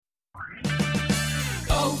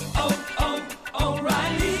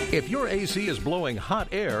If your AC is blowing hot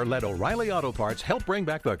air, let O'Reilly Auto Parts help bring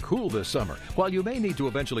back the cool this summer. While you may need to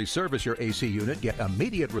eventually service your AC unit, get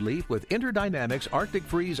immediate relief with Interdynamics Arctic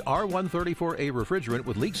Freeze R134A refrigerant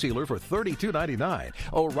with leak sealer for $32.99.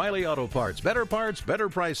 O'Reilly Auto Parts. Better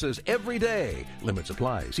prices every day. Limits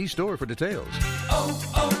apply. See store for details.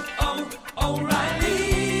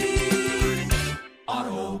 O'Reilly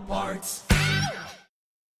Auto Parts.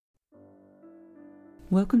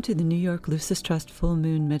 Welcome to the New York Lucis Trust Full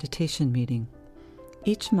Moon Meditation Meeting.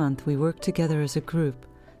 Each month we work together as a group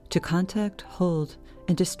to contact, hold,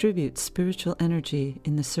 and distribute spiritual energy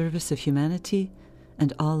in the service of humanity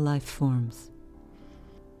and all life forms.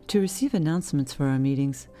 To receive announcements for our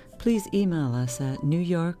meetings, please email us at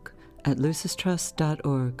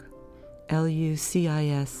newyork@lucistrust.org,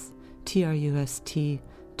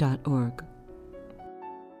 LUCISTRUST.org.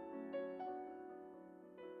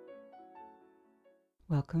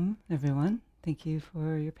 Welcome, everyone. Thank you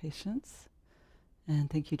for your patience. And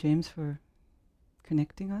thank you, James, for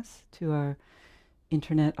connecting us to our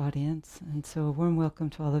internet audience. And so a warm welcome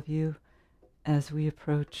to all of you as we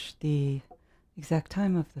approach the exact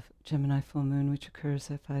time of the Gemini full moon, which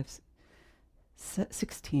occurs at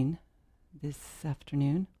 5:16 this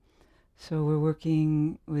afternoon. So we're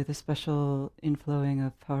working with a special inflowing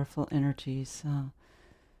of powerful energies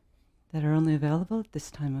that are only available at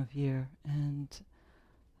this time of year. And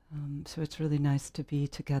so it's really nice to be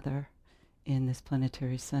together in this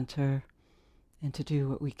planetary center and to do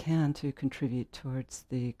what we can to contribute towards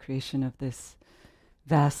the creation of this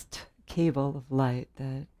vast cable of light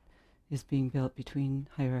that is being built between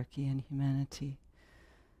hierarchy and humanity.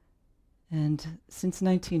 And since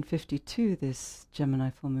 1952, this Gemini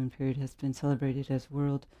full moon period has been celebrated as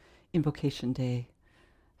World Invocation Day.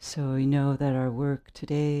 So we know that our work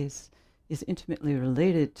today is intimately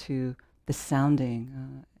related to the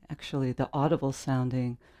sounding, actually the audible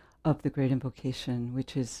sounding of the Great Invocation,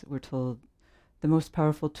 which is, we're told, the most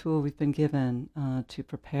powerful tool we've been given to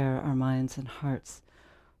prepare our minds and hearts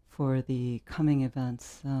for the coming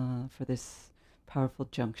events, for this powerful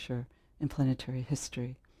juncture in planetary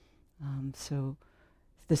history. So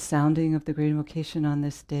the sounding of the Great Invocation on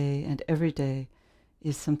this day and every day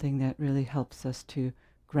is something that really helps us to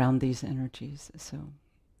ground these energies. So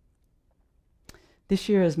this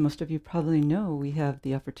year, as most of you probably know, we have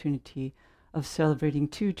the opportunity of celebrating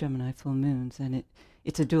 2 Gemini full moons, and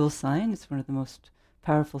it's a dual sign. It's one of the most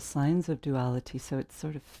powerful signs of duality, so it's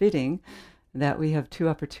sort of fitting that we have 2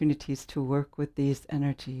 opportunities to work with these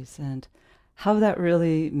energies. And how that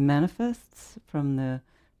really manifests from the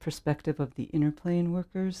perspective of the inner plane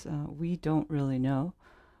workers, we don't really know,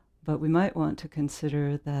 but we might want to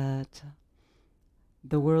consider that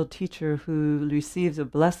the world teacher who receives a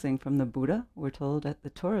blessing from the Buddha, we're told, at the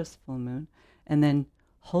Taurus full moon, and then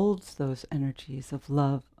holds those energies of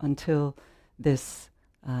love until this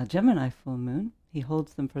Gemini full moon. He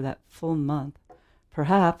holds them for that full month.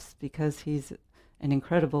 Perhaps because he's an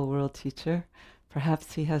incredible world teacher,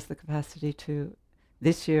 perhaps he has the capacity to,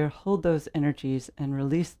 this year, hold those energies and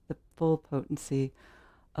release the full potency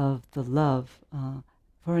of the love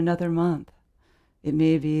for another month. It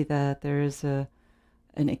may be that there is an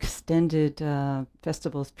extended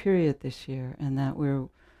festivals period this year, and that we're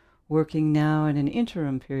working now in an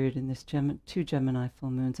interim period in this 2 Gemini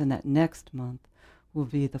full moons, and that next month will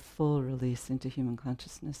be the full release into human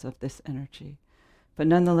consciousness of this energy. But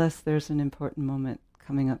nonetheless, there's an important moment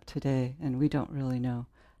coming up today, and we don't really know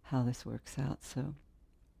how this works out. So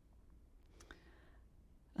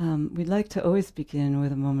we'd like to always begin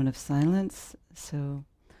with a moment of silence, so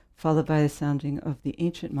followed by the sounding of the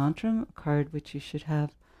ancient mantra, a card which you should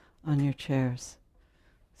have on your chairs.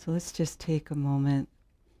 So let's just take a moment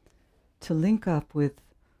to link up with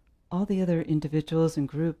all the other individuals and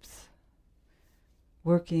groups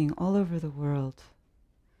working all over the world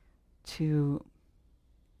to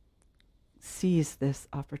seize this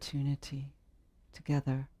opportunity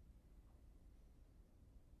together.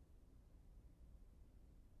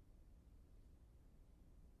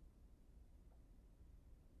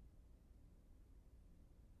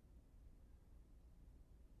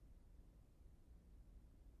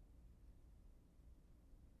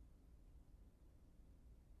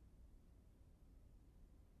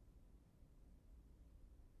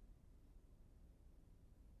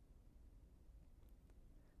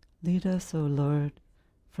 Lead us, O Lord,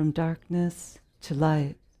 from darkness to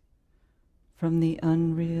light, from the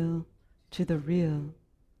unreal to the real,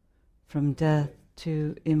 from death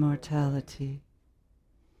to immortality.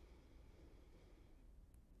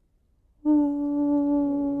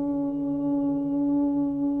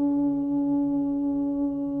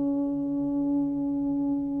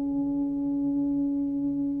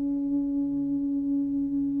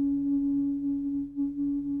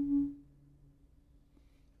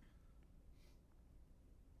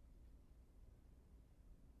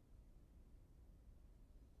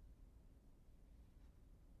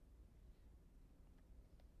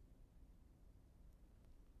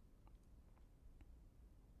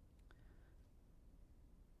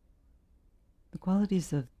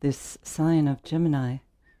 qualities of this sign of Gemini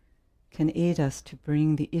can aid us to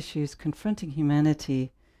bring the issues confronting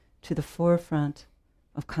humanity to the forefront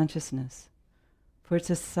of consciousness, for it's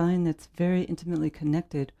a sign that's very intimately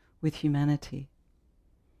connected with humanity.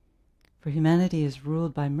 For humanity is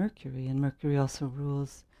ruled by Mercury, and Mercury also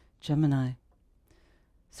rules Gemini.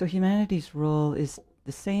 So humanity's role is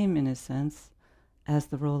the same, in a sense, as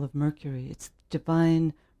the role of Mercury. It's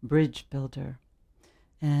divine bridge builder.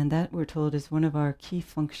 And that, we're told, is one of our key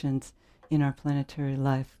functions in our planetary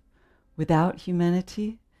life. Without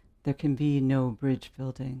humanity, there can be no bridge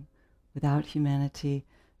building. Without humanity,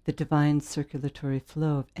 the divine circulatory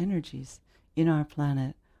flow of energies in our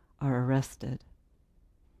planet are arrested.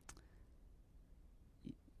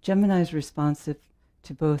 Gemini is responsive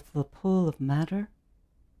to both the pull of matter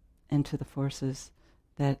and to the forces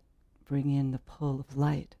that bring in the pull of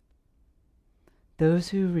light. Those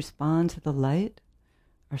who respond to the light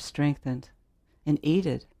are strengthened and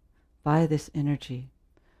aided by this energy,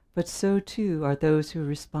 but so too are those who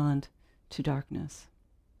respond to darkness.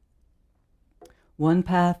 One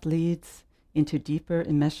path leads into deeper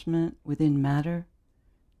enmeshment within matter,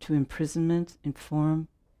 to imprisonment in form,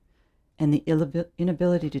 and the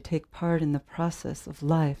inability to take part in the process of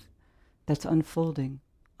life that's unfolding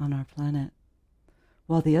on our planet,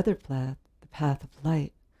 while the other path, the path of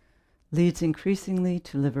light, leads increasingly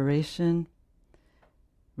to liberation,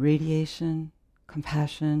 radiation,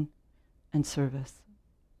 compassion, and service.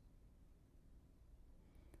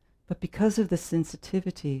 But because of the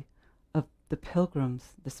sensitivity of the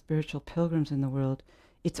pilgrims, the spiritual pilgrims in the world,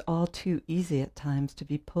 it's all too easy at times to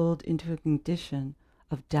be pulled into a condition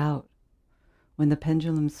of doubt when the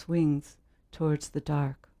pendulum swings towards the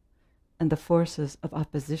dark and the forces of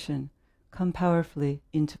opposition come powerfully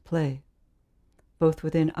into play, both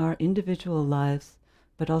within our individual lives,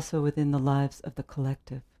 but also within the lives of the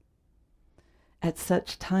collective. At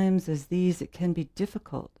such times as these, it can be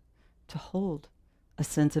difficult to hold a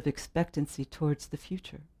sense of expectancy towards the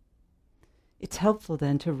future. It's helpful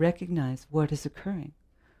then to recognize what is occurring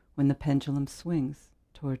when the pendulum swings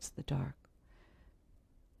towards the dark,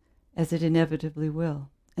 as it inevitably will,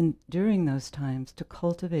 and during those times to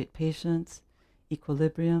cultivate patience,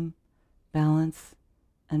 equilibrium, balance,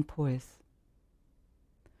 and poise.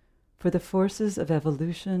 For the forces of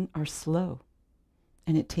evolution are slow,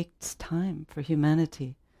 and it takes time for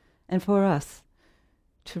humanity and for us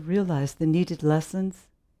to realize the needed lessons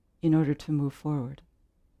in order to move forward.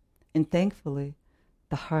 And thankfully,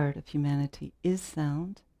 the heart of humanity is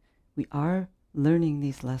sound. We are learning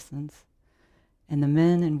these lessons, and the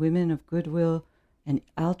men and women of goodwill and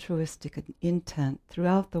altruistic intent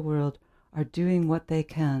throughout the world are doing what they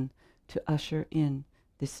can to usher in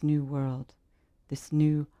this new world, this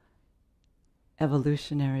new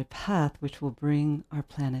evolutionary path which will bring our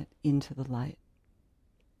planet into the light.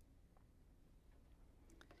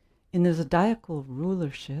 In the zodiacal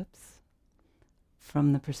rulerships,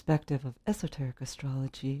 from the perspective of esoteric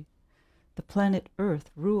astrology, the planet Earth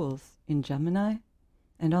rules in Gemini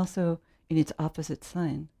and also in its opposite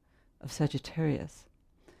sign of Sagittarius.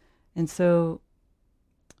 And so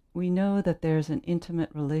we know that there's an intimate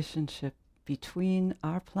relationship between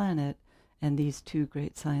our planet and these two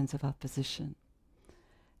great signs of opposition.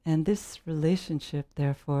 And this relationship,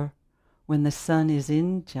 therefore, when the sun is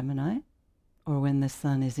in Gemini, or when the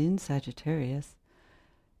sun is in Sagittarius,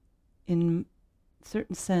 in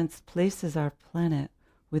certain sense places our planet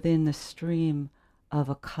within the stream of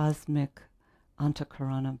a cosmic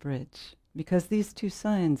Antakarana bridge, because these two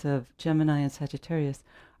signs of Gemini and Sagittarius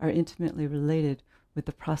are intimately related with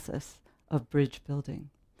the process of bridge building.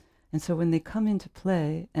 And so when they come into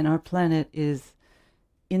play and our planet is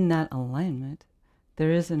in that alignment,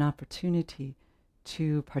 there is an opportunity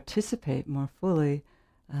to participate more fully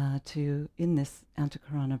in this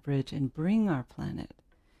Antakarana bridge and bring our planet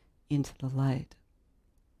into the light.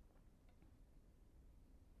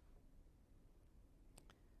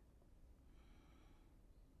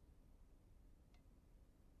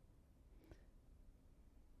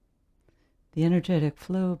 The energetic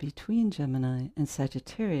flow between Gemini and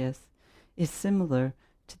Sagittarius is similar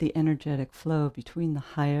to the energetic flow between the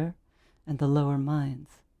higher and the lower minds.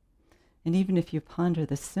 And even if you ponder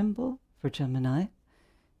the symbol for Gemini,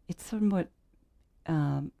 it somewhat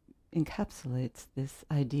encapsulates this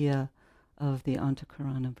idea of the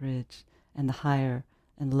Antakarana bridge and the higher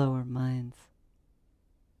and lower minds.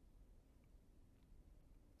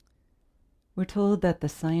 We're told that the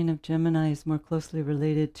sign of Gemini is more closely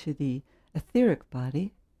related to the etheric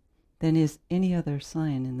body than is any other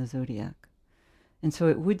sign in the zodiac. And so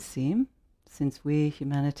it would seem, since we,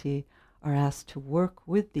 humanity, are asked to work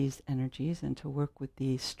with these energies and to work with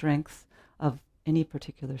the strengths of any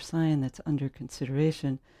particular sign that's under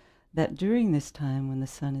consideration, that during this time when the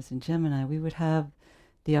sun is in Gemini, we would have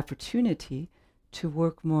the opportunity to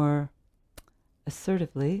work more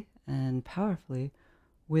assertively and powerfully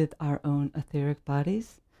with our own etheric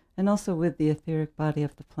bodies and also with the etheric body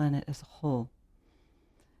of the planet as a whole.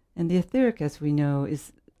 And the etheric, as we know,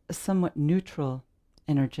 is a somewhat neutral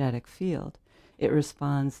energetic field. It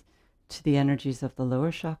responds to the energies of the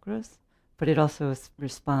lower chakras, but it also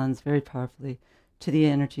responds very powerfully to the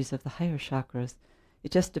energies of the higher chakras.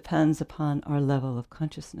 It just depends upon our level of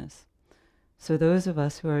consciousness. So those of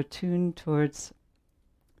us who are tuned towards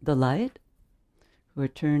the light, who are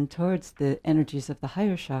turned towards the energies of the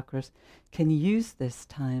higher chakras, can use this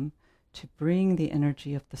time to bring the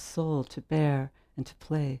energy of the soul to bear and to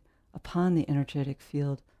play upon the energetic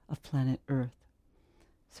field of planet Earth.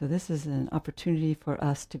 So this is an opportunity for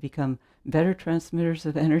us to become better transmitters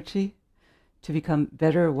of energy, to become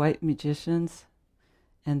better white magicians,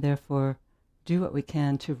 and therefore do what we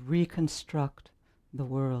can to reconstruct the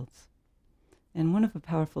worlds. And one of the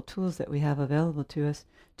powerful tools that we have available to us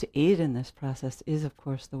to aid in this process is, of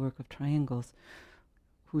course, the work of triangles,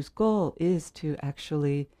 whose goal is to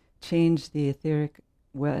actually change the etheric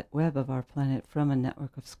web of our planet from a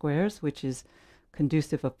network of squares, which is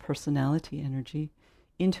conducive of personality energy,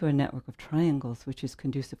 into a network of triangles, which is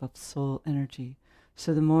conducive of soul energy.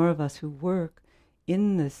 So the more of us who work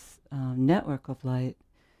in this network of light,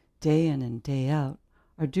 day in and day out,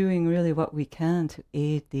 are doing really what we can to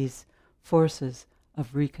aid these forces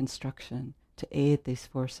of reconstruction, to aid these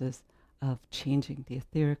forces of changing the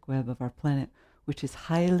etheric web of our planet, which is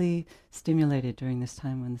highly stimulated during this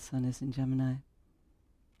time when the sun is in Gemini.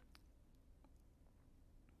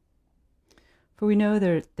 For we know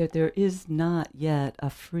that there is not yet a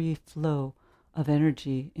free flow of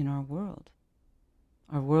energy in our world.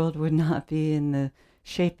 Our world would not be in the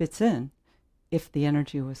shape it's in if the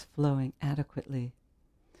energy was flowing adequately.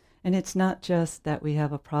 And it's not just that we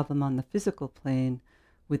have a problem on the physical plane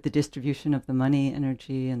with the distribution of the money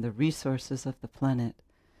energy and the resources of the planet.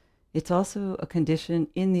 It's also a condition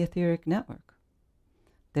in the etheric network.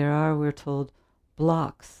 There are, we're told,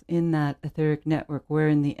 blocks in that etheric network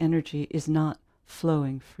wherein the energy is not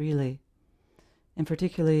flowing freely. And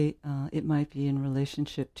particularly, it might be in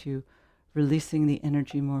relationship to releasing the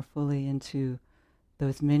energy more fully into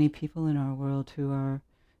those many people in our world who are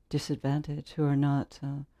disadvantaged, who are not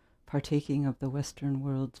partaking of the Western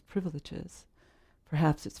world's privileges.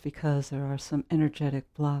 Perhaps it's because there are some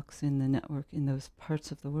energetic blocks in the network in those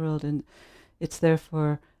parts of the world, and it's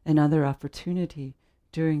therefore another opportunity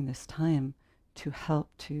during this time to help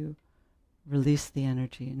to release the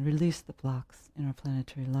energy and release the blocks in our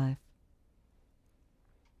planetary life.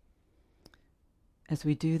 As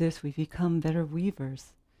we do this, we become better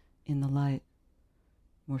weavers in the light,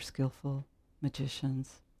 more skillful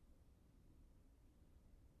magicians.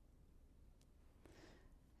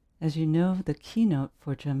 As you know, the keynote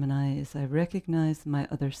for Gemini is I recognize my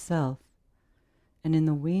other self, and in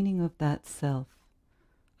the waning of that self,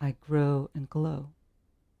 I grow and glow.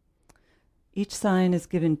 Each sign is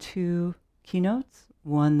given two keynotes,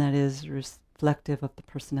 one that is reflective of the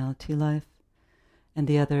personality life, and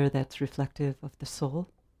the other that's reflective of the soul.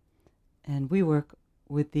 And we work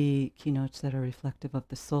with the keynotes that are reflective of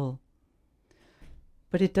the soul.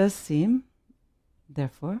 But it does seem,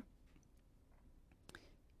 therefore,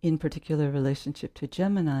 in particular relationship to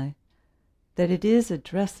Gemini, that it is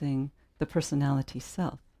addressing the personality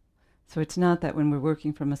self. So it's not that when we're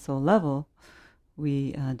working from a soul level,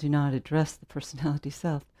 we do not address the personality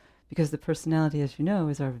self, because the personality, as you know,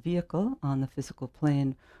 is our vehicle on the physical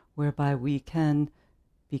plane whereby we can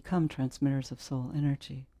become transmitters of soul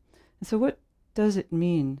energy. And so what does it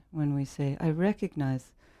mean when we say, I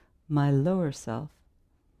recognize my lower self,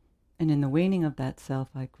 and in the waning of that self,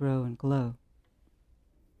 I grow and glow?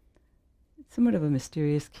 It's somewhat of a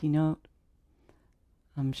mysterious keynote.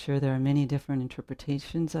 I'm sure there are many different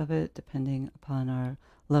interpretations of it, depending upon our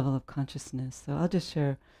level of consciousness. So I'll just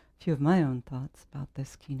share a few of my own thoughts about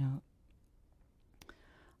this keynote.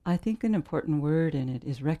 I think an important word in it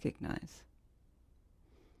is recognize.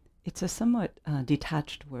 It's a somewhat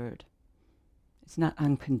detached word. It's not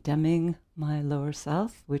I'm condemning my lower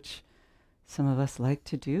self, which some of us like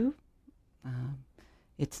to do.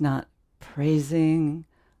 It's not praising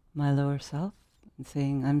my lower self and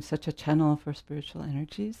saying I'm such a channel for spiritual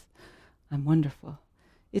energies. I'm wonderful.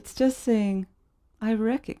 It's just saying I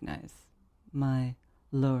recognize my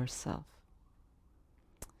lower self.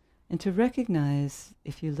 And to recognize,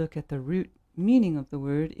 if you look at the root meaning of the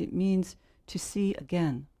word, it means to see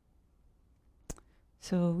again.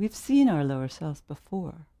 So we've seen our lower selves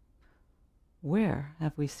before. where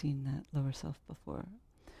have we seen that lower self before?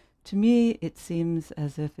 To me, it seems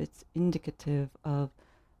as if it's indicative of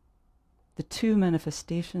the two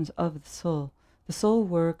manifestations of the soul. The soul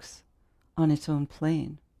works on its own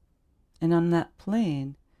plane. And on that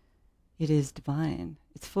plane, it is divine.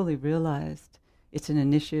 It's fully realized. It's an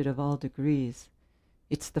initiate of all degrees.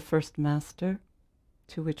 It's the first master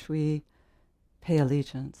to which we pay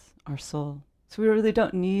allegiance, our soul. So we really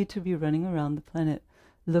don't need to be running around the planet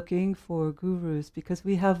looking for gurus, because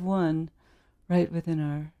we have one right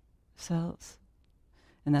within ourselves.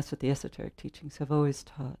 And that's what the esoteric teachings have always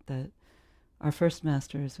taught, that our first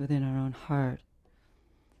master is within our own heart.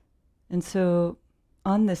 And so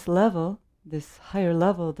on this level, this higher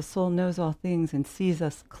level, the soul knows all things and sees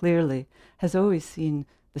us clearly, has always seen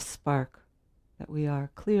the spark that we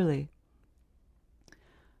are clearly.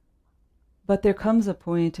 But there comes a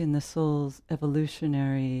point in the soul's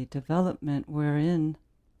evolutionary development wherein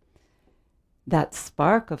that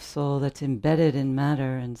spark of soul that's embedded in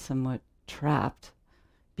matter and somewhat trapped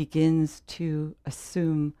begins to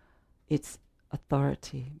assume its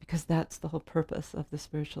authority, because that's the whole purpose of the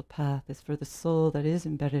spiritual path, is for the soul that is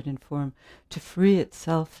embedded in form to free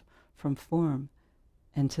itself from form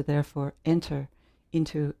and to therefore enter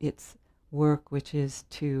into its work, which is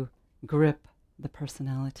to grip the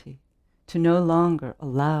personality, to no longer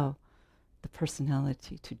allow the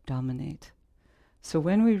personality to dominate. So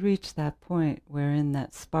when we reach that point wherein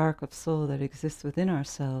that spark of soul that exists within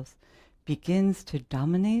ourselves begins to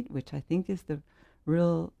dominate, which I think is the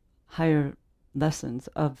real higher lessons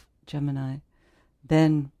of Gemini,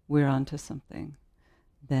 then we're onto something.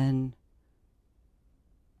 Then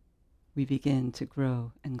we begin to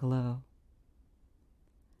grow and glow,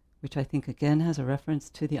 which I think again has a reference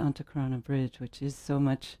to the Antakarana bridge, which is so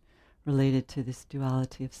much related to this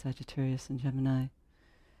duality of Sagittarius and Gemini.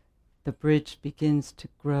 The bridge begins to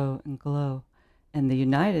grow and glow, and the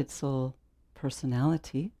united soul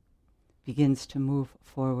personality begins to move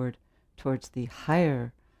forward towards the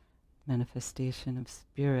higher manifestation of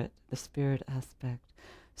spirit, the spirit aspect.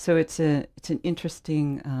 So it's an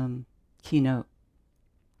interesting keynote,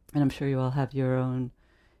 and I'm sure you all have your own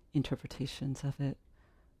interpretations of it.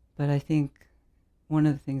 But I think one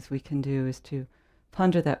of the things we can do is to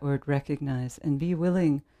ponder that word recognize and be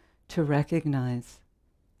willing to recognize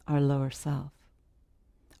our lower self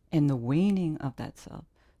and the waning of that self.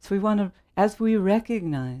 So we want to, as we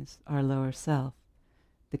recognize our lower self,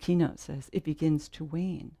 the keynote says, it begins to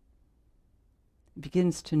wane. It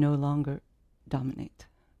begins to no longer dominate.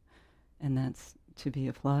 And that's to be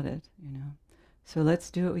applauded, you know. So let's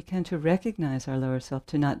do what we can to recognize our lower self,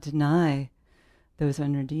 to not deny those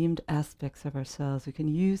unredeemed aspects of ourselves. We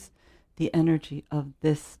can use the energy of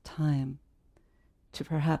this time to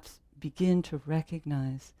perhaps begin to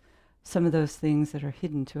recognize some of those things that are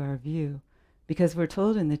hidden to our view, because we're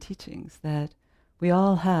told in the teachings that we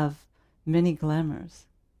all have many glamours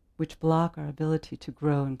which block our ability to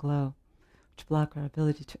grow and glow, which block our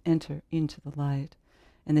ability to enter into the light.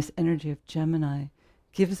 And this energy of Gemini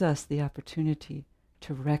gives us the opportunity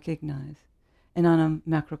to recognize. And on a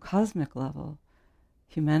macrocosmic level,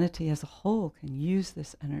 humanity as a whole can use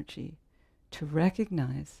this energy to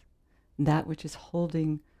recognize that which is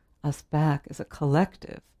holding us back as a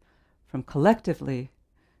collective from collectively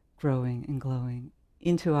growing and glowing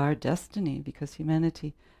into our destiny, because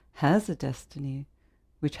humanity has a destiny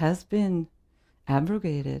which has been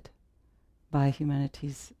abrogated by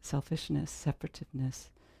humanity's selfishness, separativeness,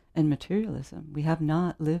 and materialism. We have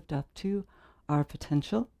not lived up to our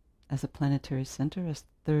potential as a planetary center, as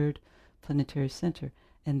third planetary center.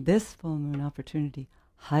 And this full moon opportunity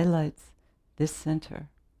highlights this center,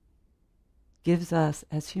 gives us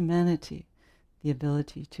as humanity the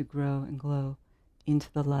ability to grow and glow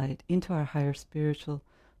into the light, into our higher spiritual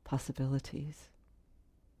possibilities.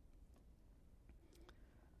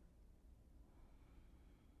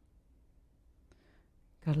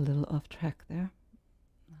 Got a little off track there.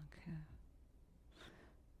 Okay.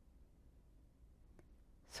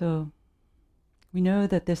 So we know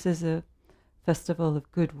that this is a festival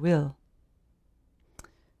of goodwill.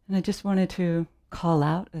 And I just wanted to call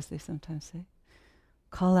out, as they sometimes say,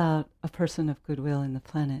 call out a person of goodwill in the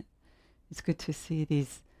planet. It's good to see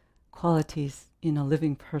these qualities in a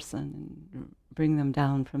living person and bring them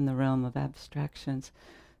down from the realm of abstractions.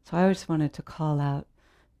 So I just wanted to call out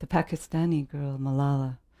the Pakistani girl,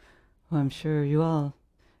 Malala, who I'm sure you all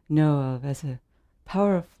know of as a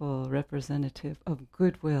powerful representative of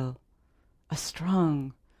goodwill, a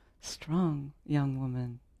strong, strong young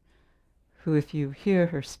woman who, if you hear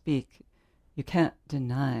her speak, you can't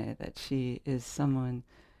deny that she is someone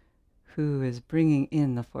who is bringing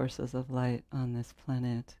in the forces of light on this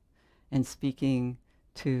planet. and speaking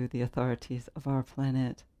to the authorities of our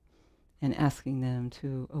planet and asking them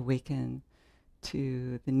to awaken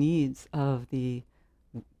to the needs of the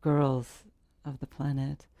girls of the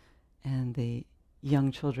planet and the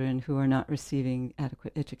young children who are not receiving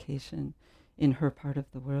adequate education in her part of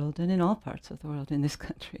the world and in all parts of the world, in this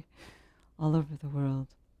country, all over the world.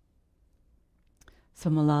 So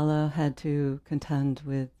Malala had to contend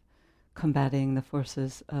with combating the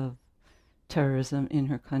forces of terrorism in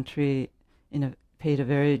her country, paid a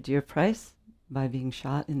very dear price by being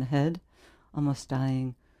shot in the head, almost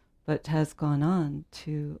dying, but has gone on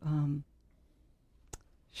to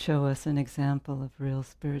show us an example of real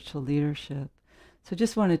spiritual leadership. So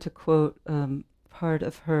just wanted to quote part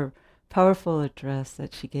of her powerful address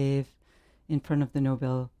that she gave in front of the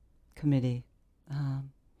Nobel Committee.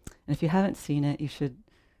 And if you haven't seen it, you should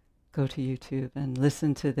go to YouTube and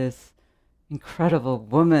listen to this incredible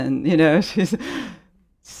woman. You know, she's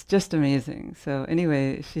just amazing. So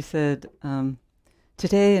anyway, she said,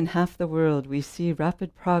 today in half the world we see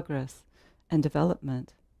rapid progress and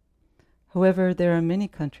development. However, there are many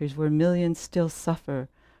countries where millions still suffer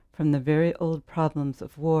from the very old problems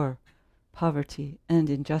of war, poverty, and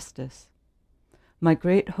injustice. My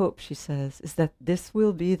great hope, she says, is that this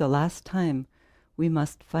will be the last time we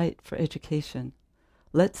must fight for education.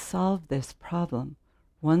 Let's solve this problem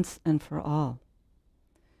once and for all.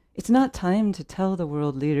 It's not time to tell the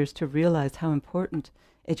world leaders to realize how important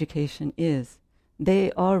education is.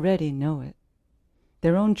 They already know it.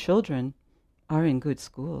 Their own children are in good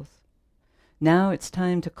schools. Now it's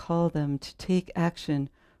time to call them to take action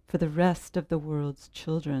for the rest of the world's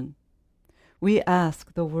children. We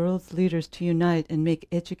ask the world's leaders to unite and make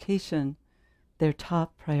education their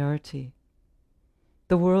top priority.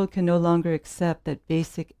 The world can no longer accept that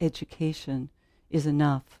basic education is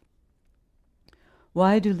enough.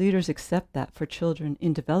 Why do leaders accept that for children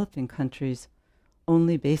in developing countries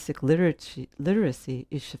only basic literacy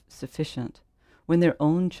is sufficient, when their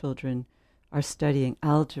own children are studying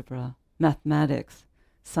algebra, mathematics,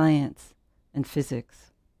 science, and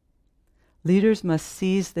physics? Leaders must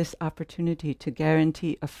seize this opportunity to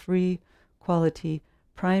guarantee a free, quality,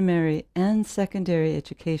 primary and secondary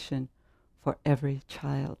education for every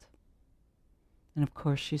child. And of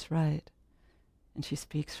course she's right. And she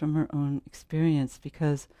speaks from her own experience,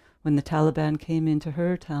 because when the Taliban came into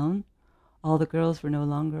her town, all the girls were no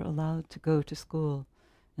longer allowed to go to school.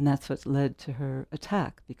 And that's what led to her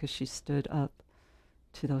attack, because she stood up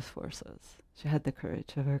to those forces. She had the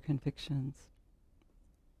courage of her convictions.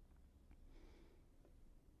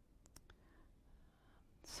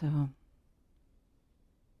 So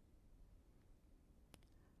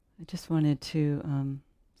I just wanted to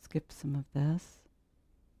skip some of this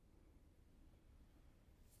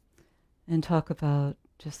and talk about,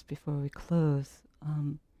 just before we close,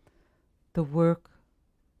 the work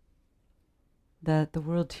that the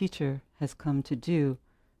World Teacher has come to do,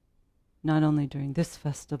 not only during this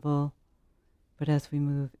festival, but as we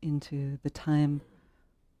move into the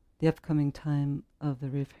upcoming time of the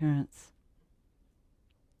reappearance.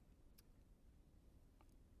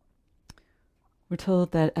 We're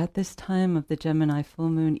told that at this time of the Gemini full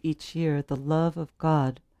moon each year, the love of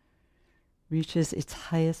God reaches its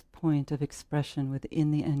highest point of expression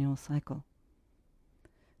within the annual cycle.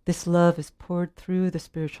 This love is poured through the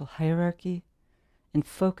spiritual hierarchy and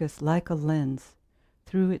focused like a lens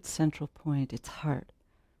through its central point, its heart,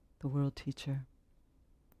 the World Teacher,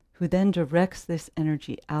 who then directs this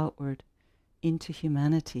energy outward into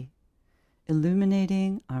humanity,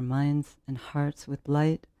 illuminating our minds and hearts with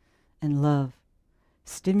light and love,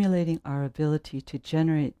 stimulating our ability to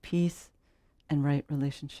generate peace and right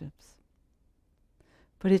relationships.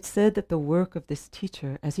 But it's said that the work of this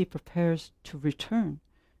teacher, as he prepares to return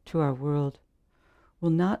to our world, will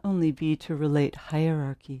not only be to relate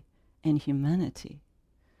hierarchy and humanity,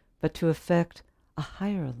 but to effect a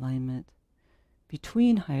higher alignment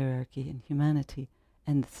between hierarchy and humanity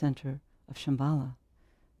and the center of Shambhala.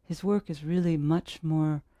 His work is really much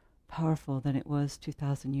more powerful than it was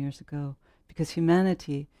 2,000 years ago, because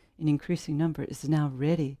humanity in increasing number is now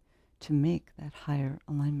ready to make that higher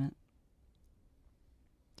alignment.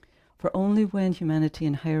 For only when humanity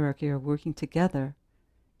and hierarchy are working together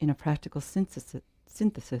in a practical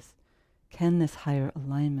synthesis can this higher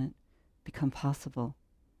alignment become possible.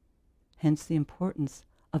 Hence the importance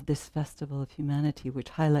of this festival of humanity, which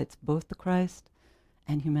highlights both the Christ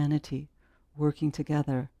and humanity working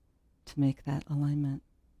together to make that alignment.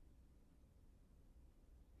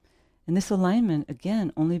 And this alignment,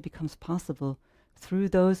 again, only becomes possible through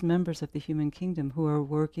those members of the human kingdom who are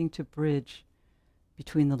working to bridge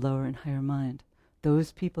between the lower and higher mind,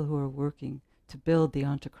 those people who are working to build the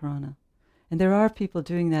Antakarana, And there are people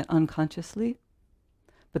doing that unconsciously,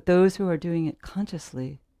 but those who are doing it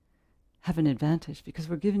consciously have an advantage because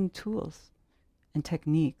we're given tools and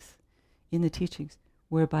techniques in the teachings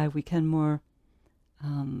whereby we can more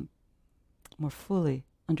fully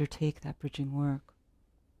undertake that bridging work.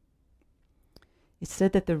 It's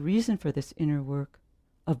said that the reason for this inner work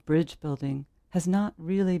of bridge building has not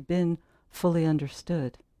really been fully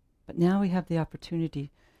understood, but now we have the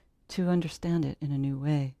opportunity to understand it in a new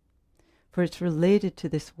way. For it's related to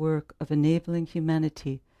this work of enabling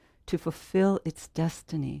humanity to fulfill its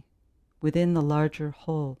destiny within the larger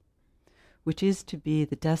whole, which is to be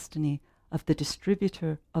the destiny of the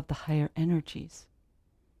distributor of the higher energies.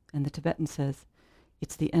 And the Tibetan says,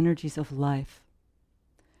 it's the energies of life.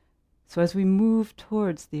 So as we move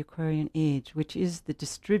towards the Aquarian age, which is the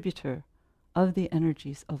distributor of the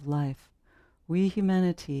energies of life, we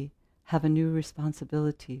humanity have a new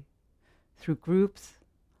responsibility through groups,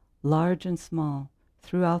 large and small,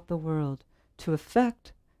 throughout the world, to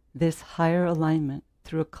effect this higher alignment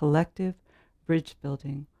through a collective bridge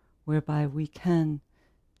building whereby we can,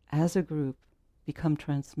 as a group, become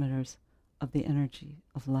transmitters of the energy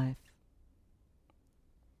of life.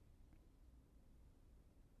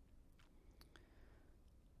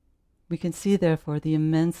 We can see, therefore, the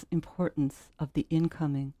immense importance of the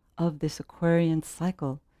incoming of this Aquarian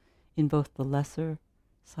cycle in both the lesser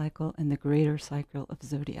cycle and the greater cycle of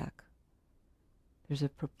zodiac. There's a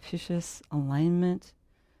propitious alignment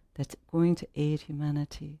that's going to aid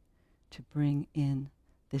humanity to bring in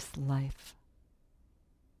this life.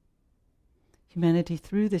 Humanity,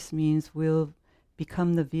 through this means, will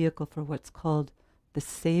become the vehicle for what's called the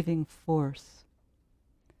saving force,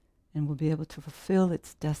 and will be able to fulfill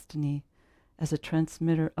its destiny as a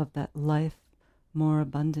transmitter of that life more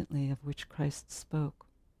abundantly of which Christ spoke.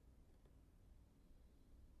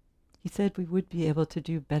 He said we would be able to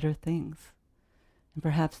do better things, and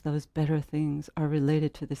perhaps those better things are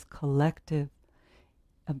related to this collective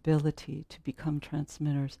ability to become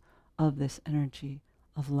transmitters of this energy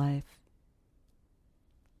of life.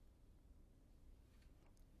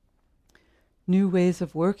 New ways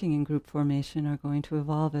of working in group formation are going to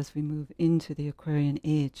evolve as we move into the Aquarian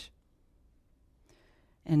age.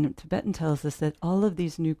 And Tibetan tells us that all of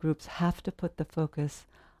these new groups have to put the focus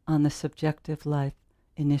on the subjective life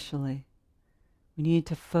initially. We need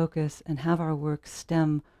to focus and have our work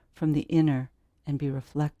stem from the inner and be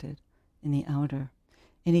reflected in the outer.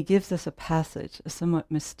 And he gives us a passage, a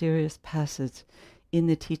somewhat mysterious passage in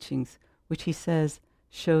the teachings, which he says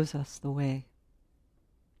shows us the way.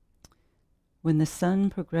 When the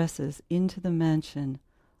sun progresses into the mansion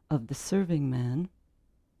of the serving man,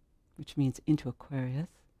 which means into Aquarius,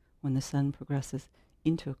 when the sun progresses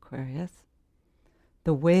into Aquarius,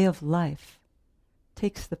 the way of life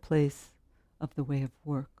takes the place of the way of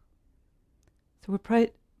work. So we're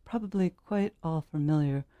probably quite all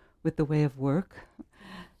familiar with the way of work.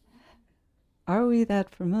 Are we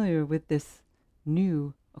that familiar with this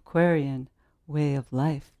new Aquarian way of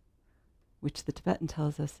life, which the Tibetan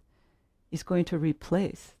tells us is going to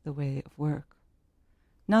replace the way of work?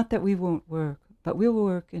 Not that we won't work, but we will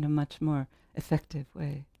work in a much more effective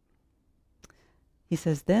way. He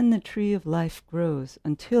says, then the tree of life grows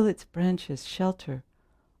until its branches shelter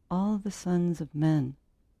all the sons of men.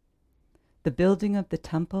 The building of the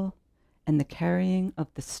temple and the carrying of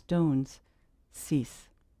the stones cease.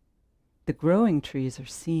 The growing trees are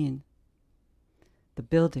seen. The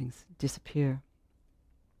buildings disappear.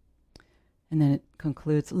 And then it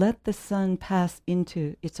concludes, let the sun pass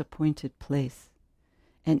into its appointed place,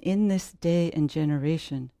 and in this day and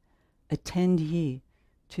generation attend ye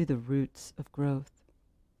to the roots of growth.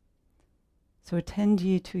 So attend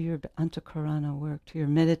ye to your antakarana work, to your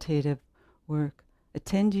meditative work.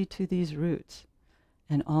 Attend ye to these roots,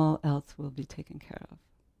 and all else will be taken care of.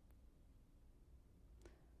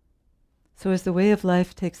 So as the way of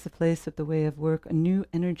life takes the place of the way of work, a new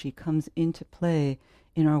energy comes into play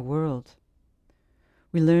in our world.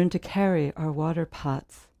 We learn to carry our water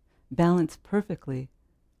pots balanced perfectly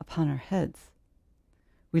upon our heads.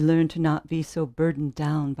 We learn to not be so burdened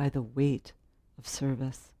down by the weight of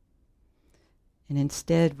service. And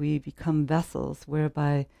instead we become vessels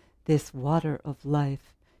whereby this water of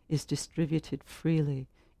life is distributed freely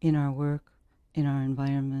in our work, in our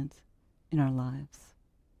environment, in our lives.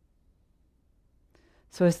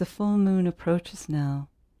 So as the full moon approaches now,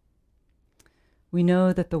 we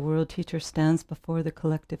know that the world teacher stands before the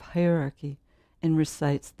collective hierarchy and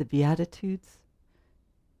recites the Beatitudes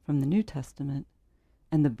from the New Testament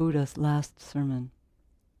and the Buddha's last sermon.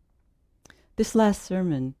 This last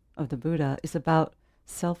sermon of the Buddha is about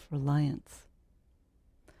self-reliance.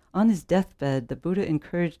 On his deathbed, the Buddha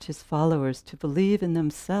encouraged his followers to believe in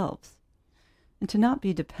themselves and to not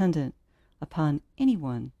be dependent upon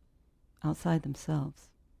anyone outside themselves.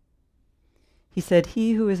 He said,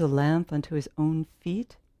 "He who is a lamp unto his own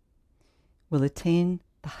feet will attain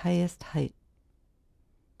the highest height,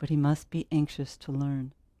 but he must be anxious to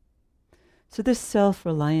learn." So this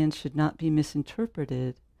self-reliance should not be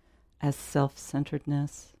misinterpreted as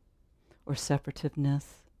self-centeredness or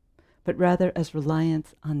separativeness, but rather as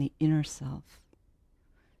reliance on the inner self,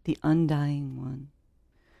 the undying one,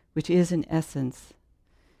 which is in essence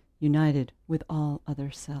united with all other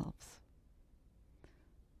selves.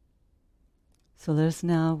 So let us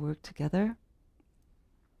now work together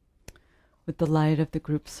with the light of the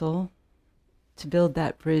group soul to build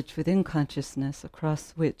that bridge within consciousness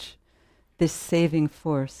across which this saving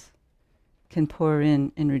force can pour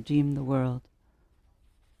in and redeem the world.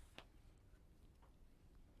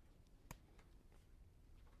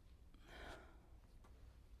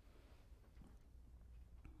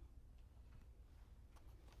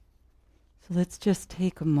 So let's just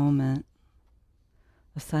take a moment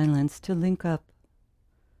of silence to link up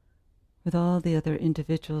with all the other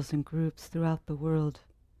individuals and groups throughout the world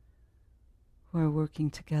who are working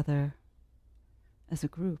together as a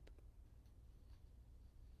group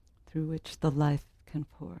through which the life can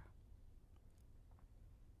pour.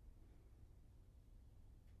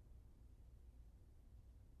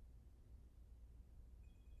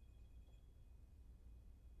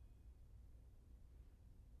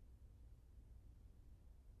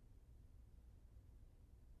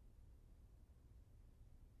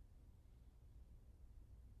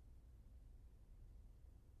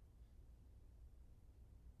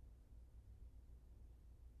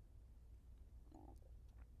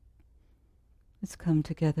 Let's come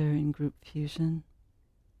together in group fusion,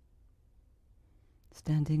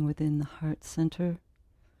 standing within the heart center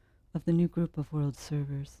of the new group of world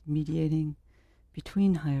servers, mediating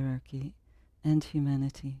between hierarchy and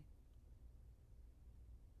humanity.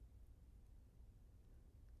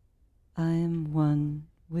 I am one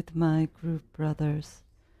with my group brothers,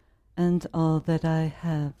 and all that I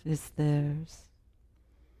have is theirs.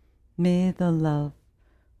 May the love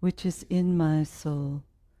which is in my soul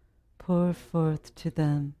pour forth to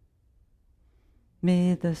them.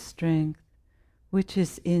 May the strength which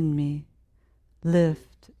is in me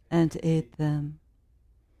lift and aid them.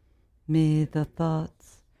 May the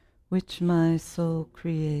thoughts which my soul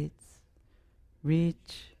creates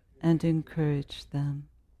reach and encourage them.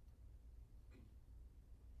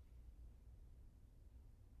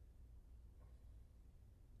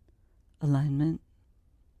 Alignment.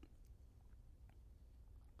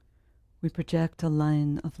 We project a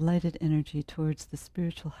line of lighted energy towards the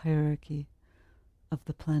spiritual hierarchy of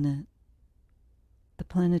the planet, the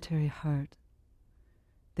planetary heart,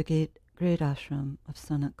 the great ashram of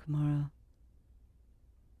Sanat Kumara,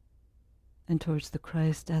 and towards the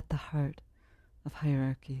Christ at the heart of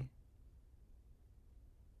hierarchy.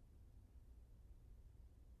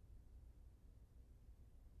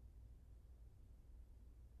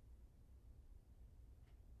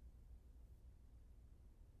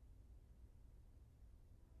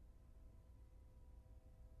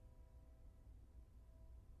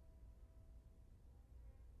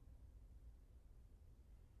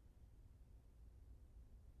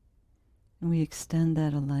 And we extend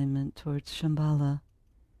that alignment towards Shambhala,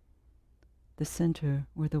 the center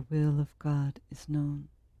where the will of God is known.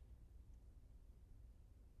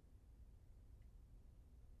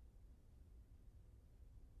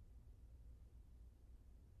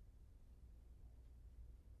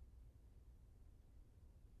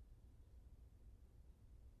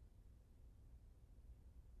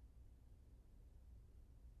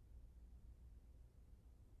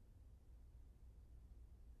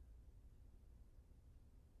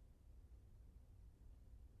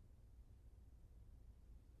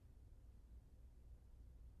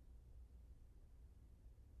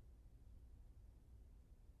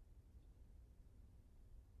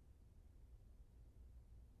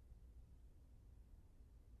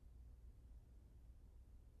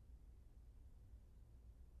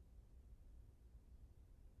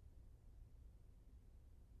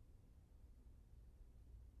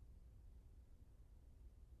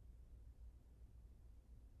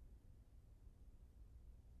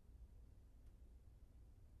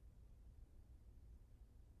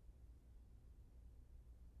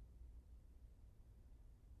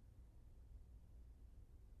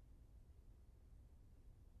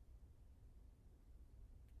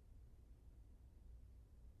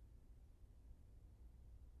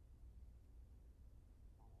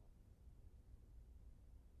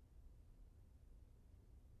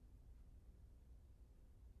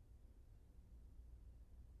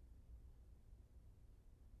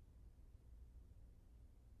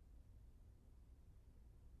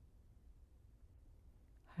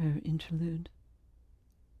 prayer interlude.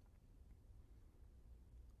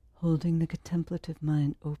 Holding the contemplative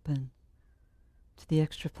mind open to the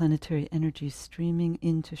extraplanetary energies streaming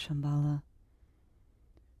into Shambhala,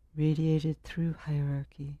 radiated through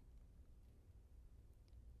hierarchy.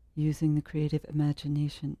 Using the creative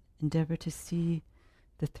imagination, endeavor to see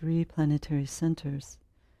the three planetary centers,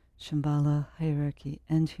 Shambhala, hierarchy,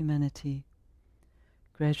 and humanity,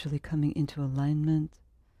 gradually coming into alignment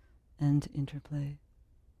and interplay.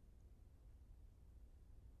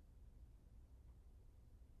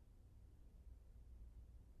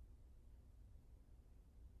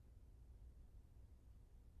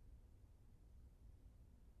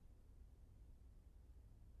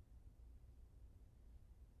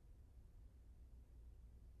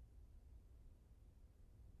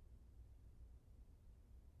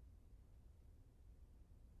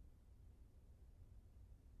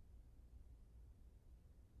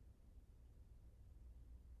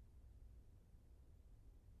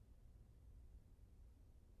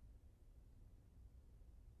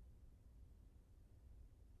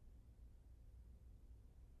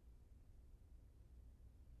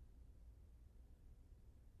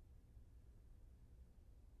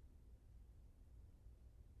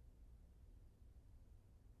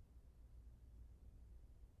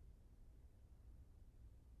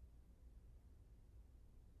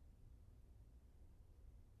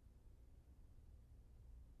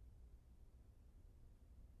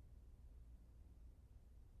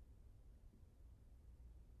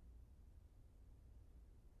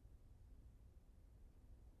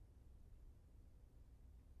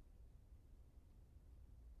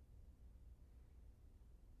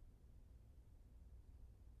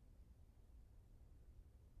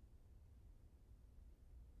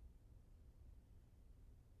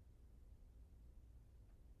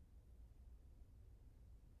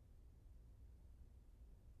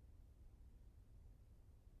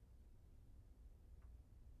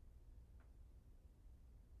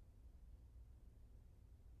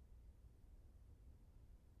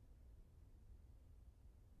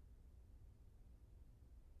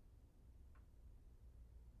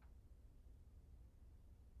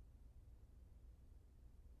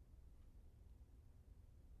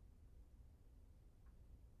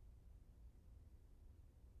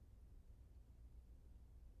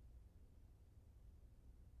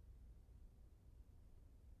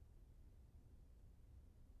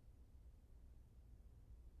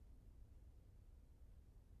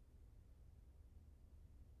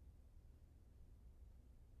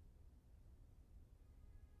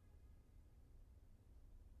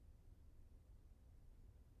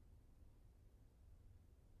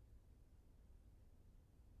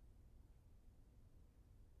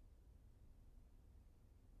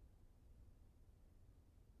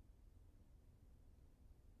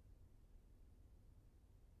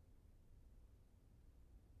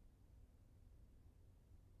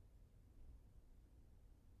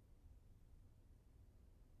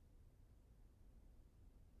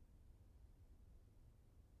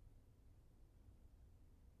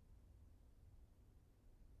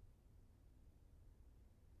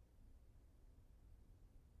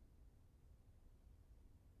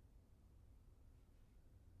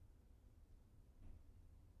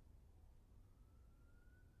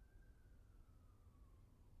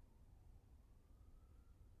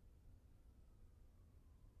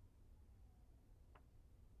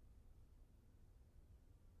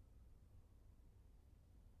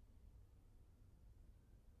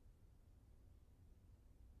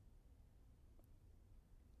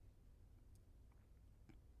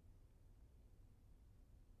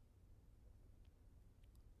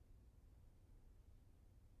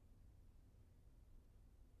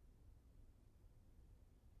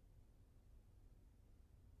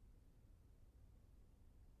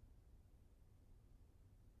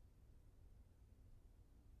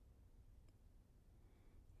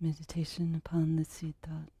 Meditation upon the seed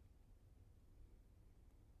thought.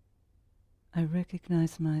 I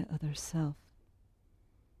recognize my other self,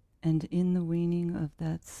 and in the weaning of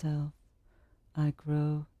that self, I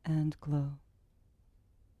grow and glow.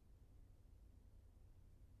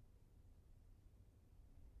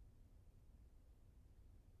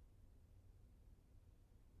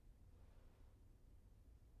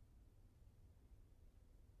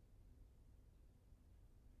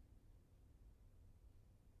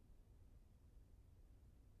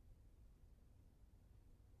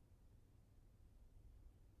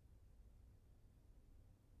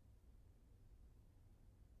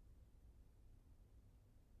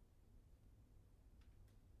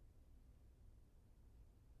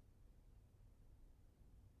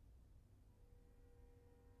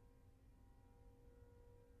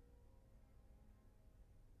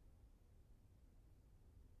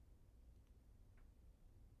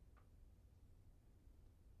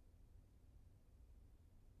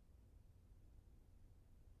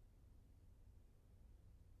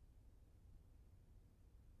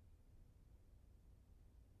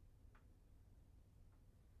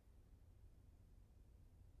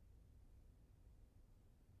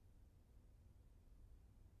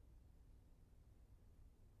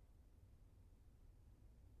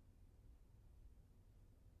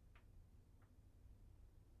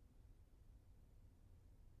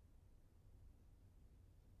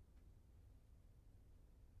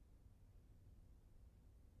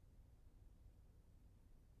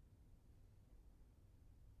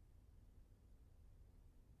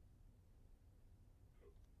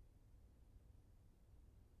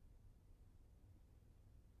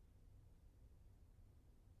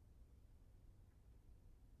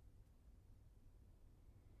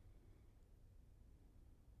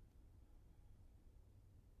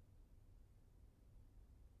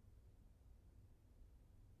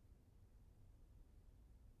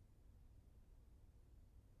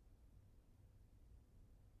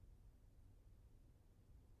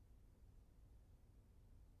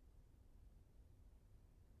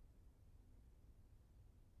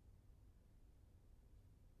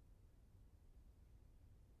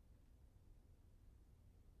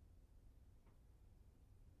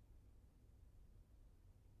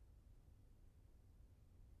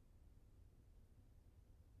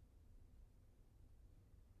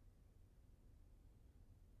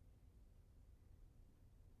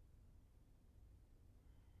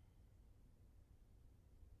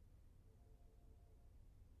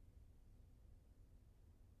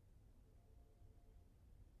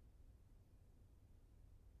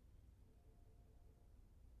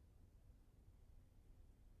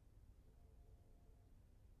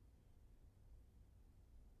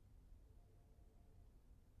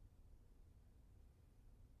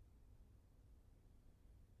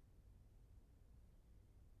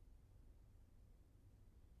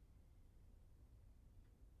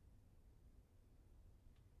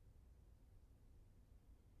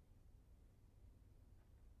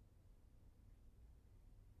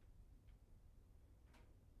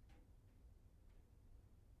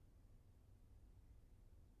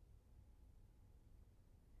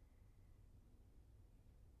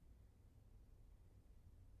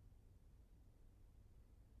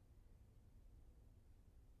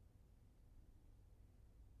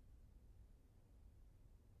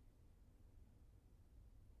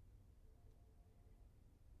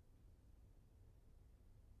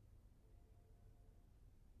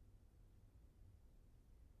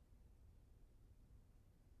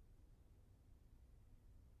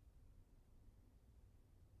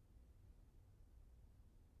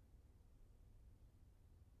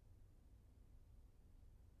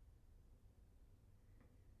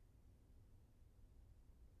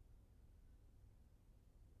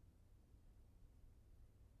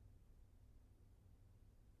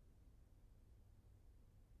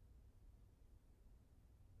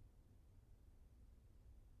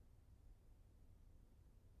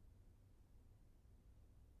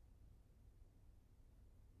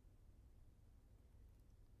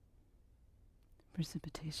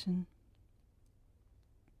 precipitation.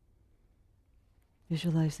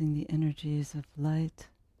 Visualizing the energies of light,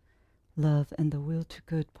 love, and the will to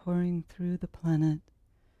good pouring through the planet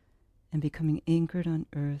and becoming anchored on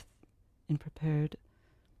Earth in prepared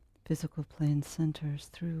physical plane centers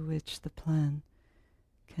through which the plan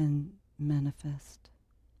can manifest.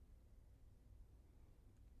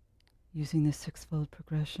 Using the sixfold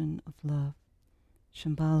progression of love,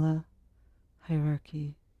 Shambhala,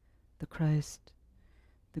 hierarchy, the Christ,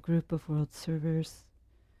 the group of world servers,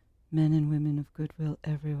 men and women of goodwill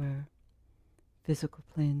everywhere, physical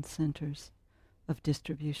plane centers of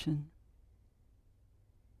distribution.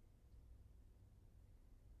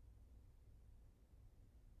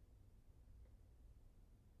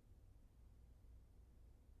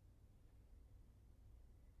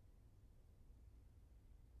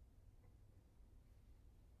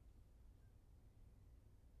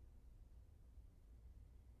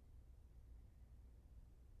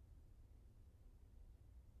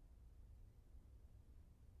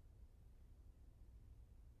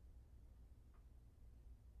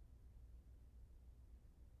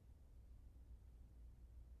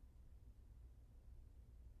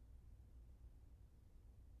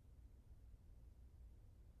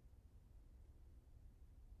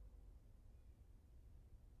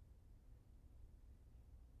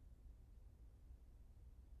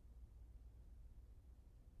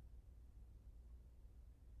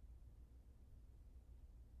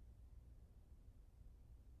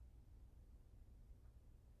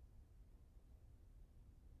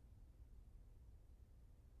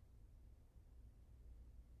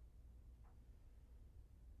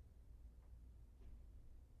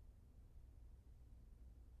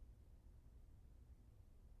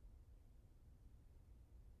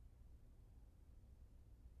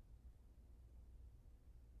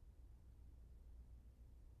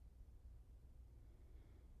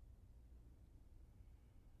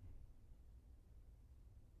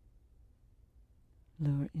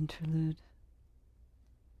 Lower interlude.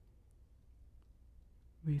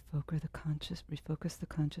 Refocus the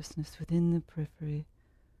consciousness within the periphery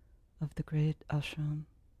of the great ashram.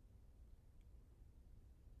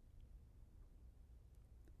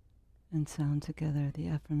 And sound together the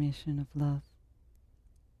affirmation of love.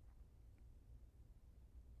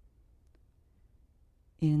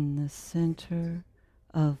 In the center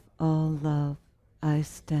of all love I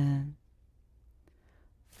stand.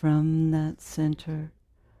 From that center,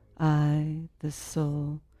 I, the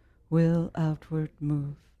soul, will outward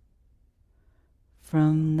move.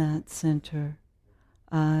 From that center,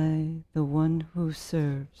 I, the one who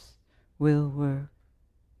serves, will work.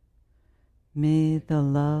 May the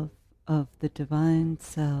love of the divine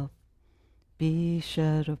self be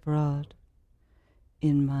shed abroad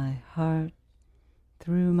in my heart,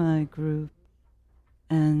 through my group,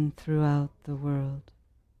 and throughout the world.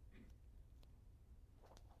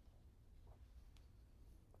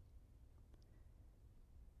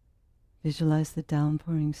 Visualize the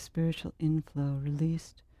downpouring spiritual inflow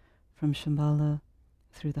released from Shambhala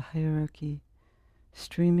through the hierarchy,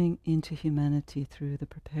 streaming into humanity through the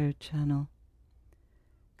prepared channel.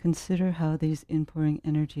 Consider how these inpouring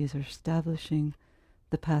energies are establishing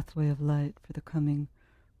the pathway of light for the coming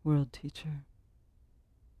world teacher.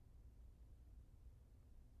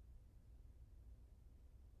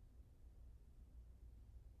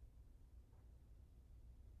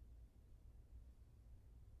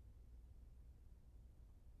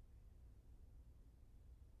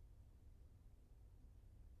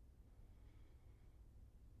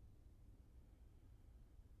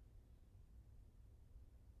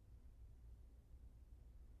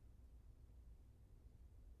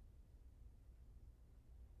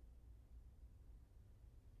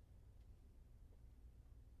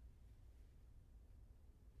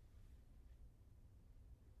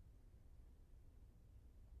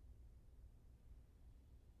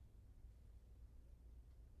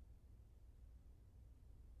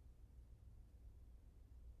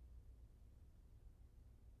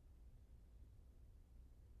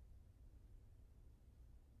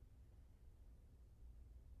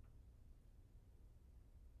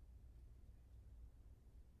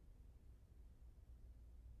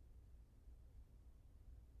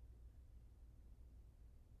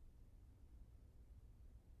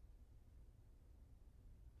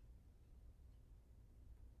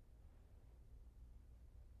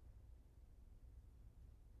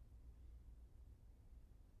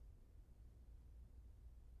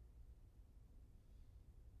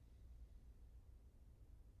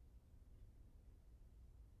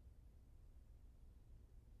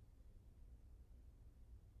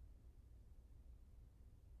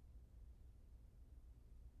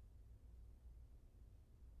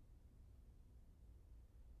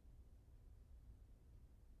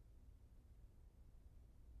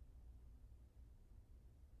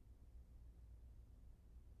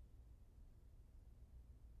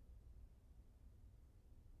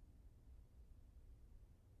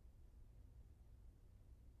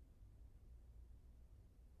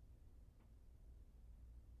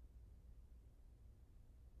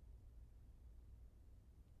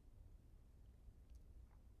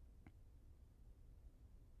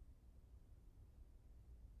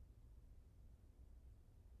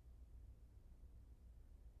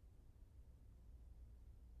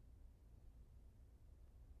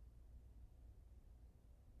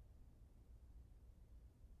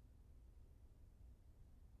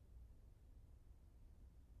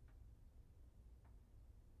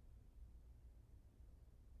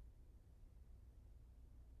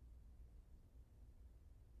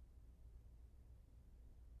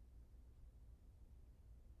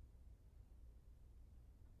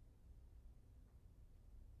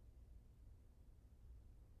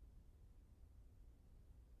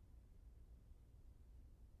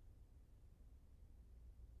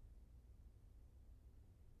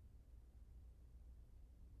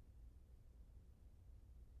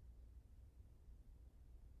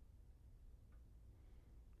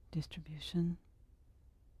 distribution.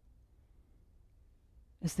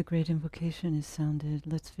 As the great invocation is sounded,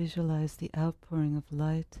 let's visualize the outpouring of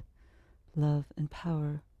light, love, and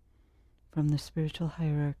power from the spiritual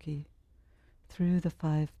hierarchy through the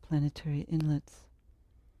 5 planetary inlets: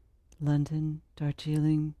 London,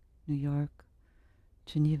 Darjeeling, New York,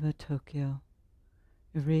 Geneva, Tokyo,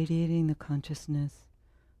 irradiating the consciousness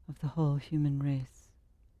of the whole human race.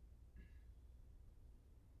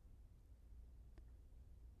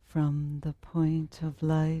 From the point of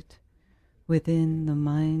light within the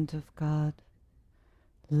mind of God,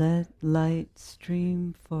 let light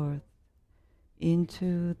stream forth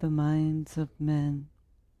into the minds of men.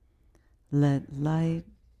 Let light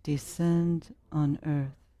descend on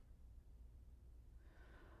earth.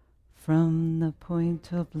 From the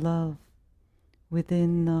point of love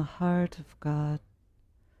within the heart of God,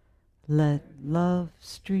 let love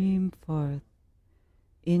stream forth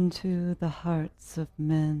into the hearts of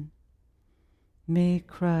men. May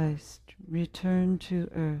Christ return to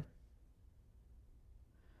earth.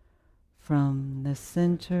 From the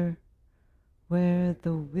center where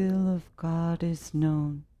the will of God is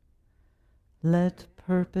known, let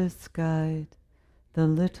purpose guide the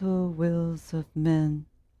little wills of men,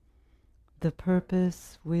 the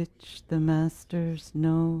purpose which the masters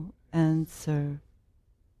know and serve.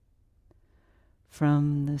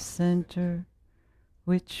 From the center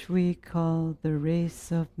which we call the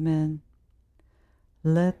race of men,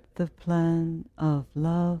 let the plan of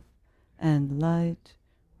love and light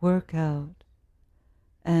work out,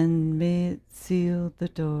 and may it seal the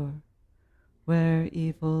door where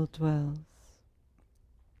evil dwells.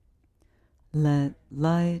 Let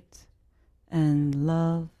light and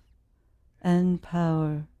love and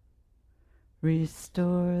power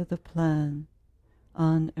restore the plan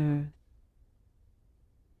on earth.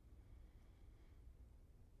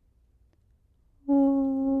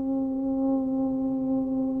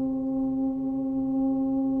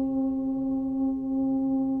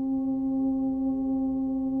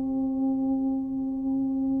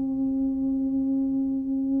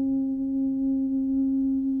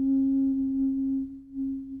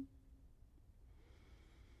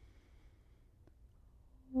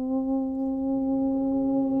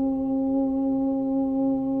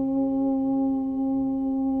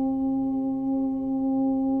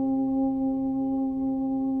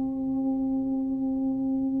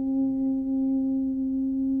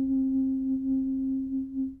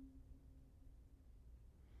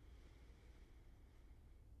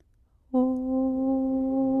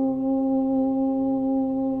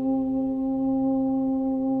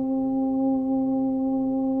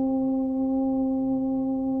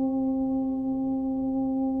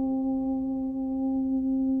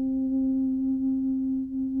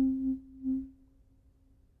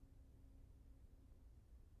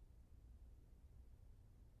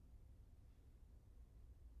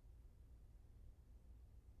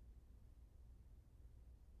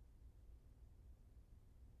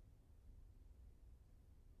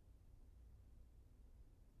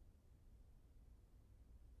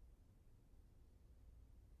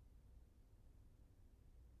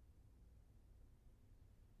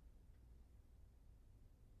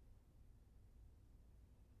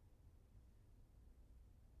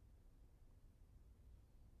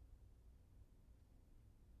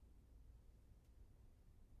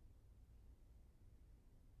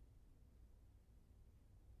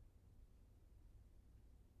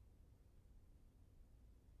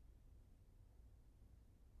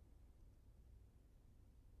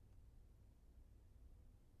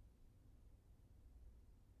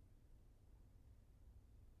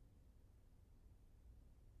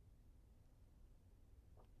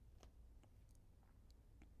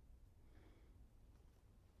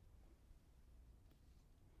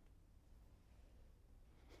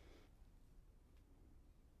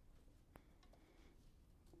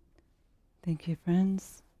 Thank you,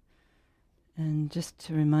 friends. And just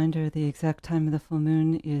a reminder, the exact time of the full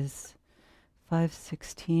moon is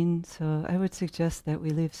 5:16, so I would suggest that we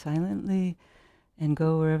leave silently and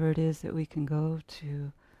go wherever it is that we can go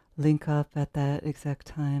to link up at that exact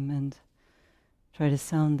time and try to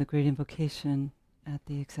sound the great invocation at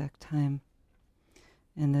the exact time.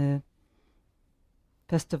 And the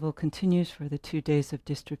festival continues for the 2 days of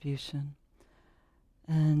distribution.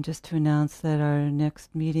 And just to announce that our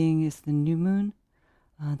next meeting is the new moon.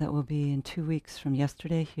 That will be in 2 weeks from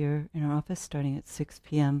yesterday here in our office, starting at 6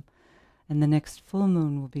 p.m. And the next full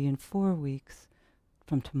moon will be in 4 weeks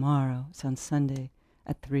from tomorrow. It's on Sunday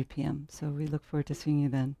at 3 p.m. So we look forward to seeing you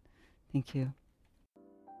then. Thank you.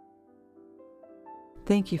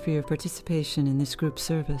 Thank you for your participation in this group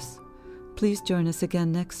service. Please join us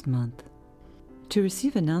again next month. To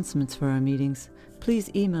receive announcements for our meetings, please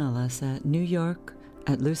email us at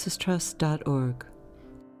newyork@lucistrust.org.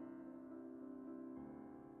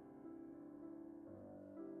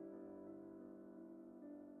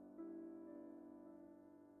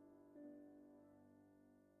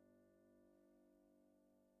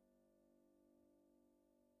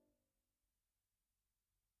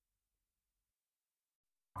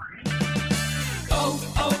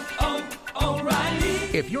 O'Reilly.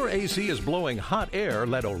 If your AC is blowing hot air,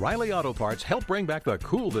 let O'Reilly Auto Parts help bring back the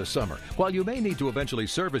cool this summer. While you may need to eventually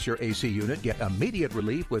service your AC unit, get immediate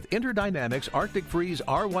relief with Interdynamics Arctic Freeze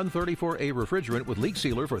R134A refrigerant with leak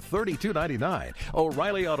sealer for $32.99.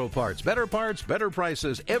 O'Reilly Auto Parts, better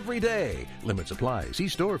prices every day. Limits apply. See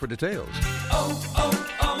store for details.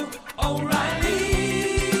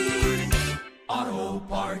 O'Reilly Auto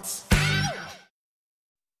Parts.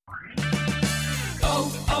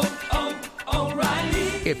 O'Reilly.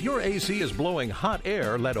 If your AC is blowing hot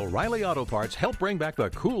air, let O'Reilly Auto Parts help bring back the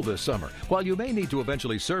cool this summer. While you may need to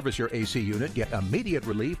eventually service your AC unit, get immediate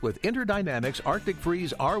relief with Interdynamics Arctic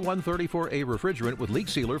Freeze R134A refrigerant with leak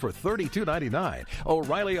sealer for $32.99.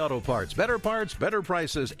 O'Reilly Auto Parts, better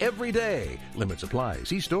prices every day. Limits apply.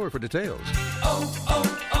 See store for details.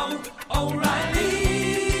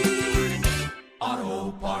 O'Reilly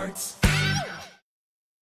Auto Parts.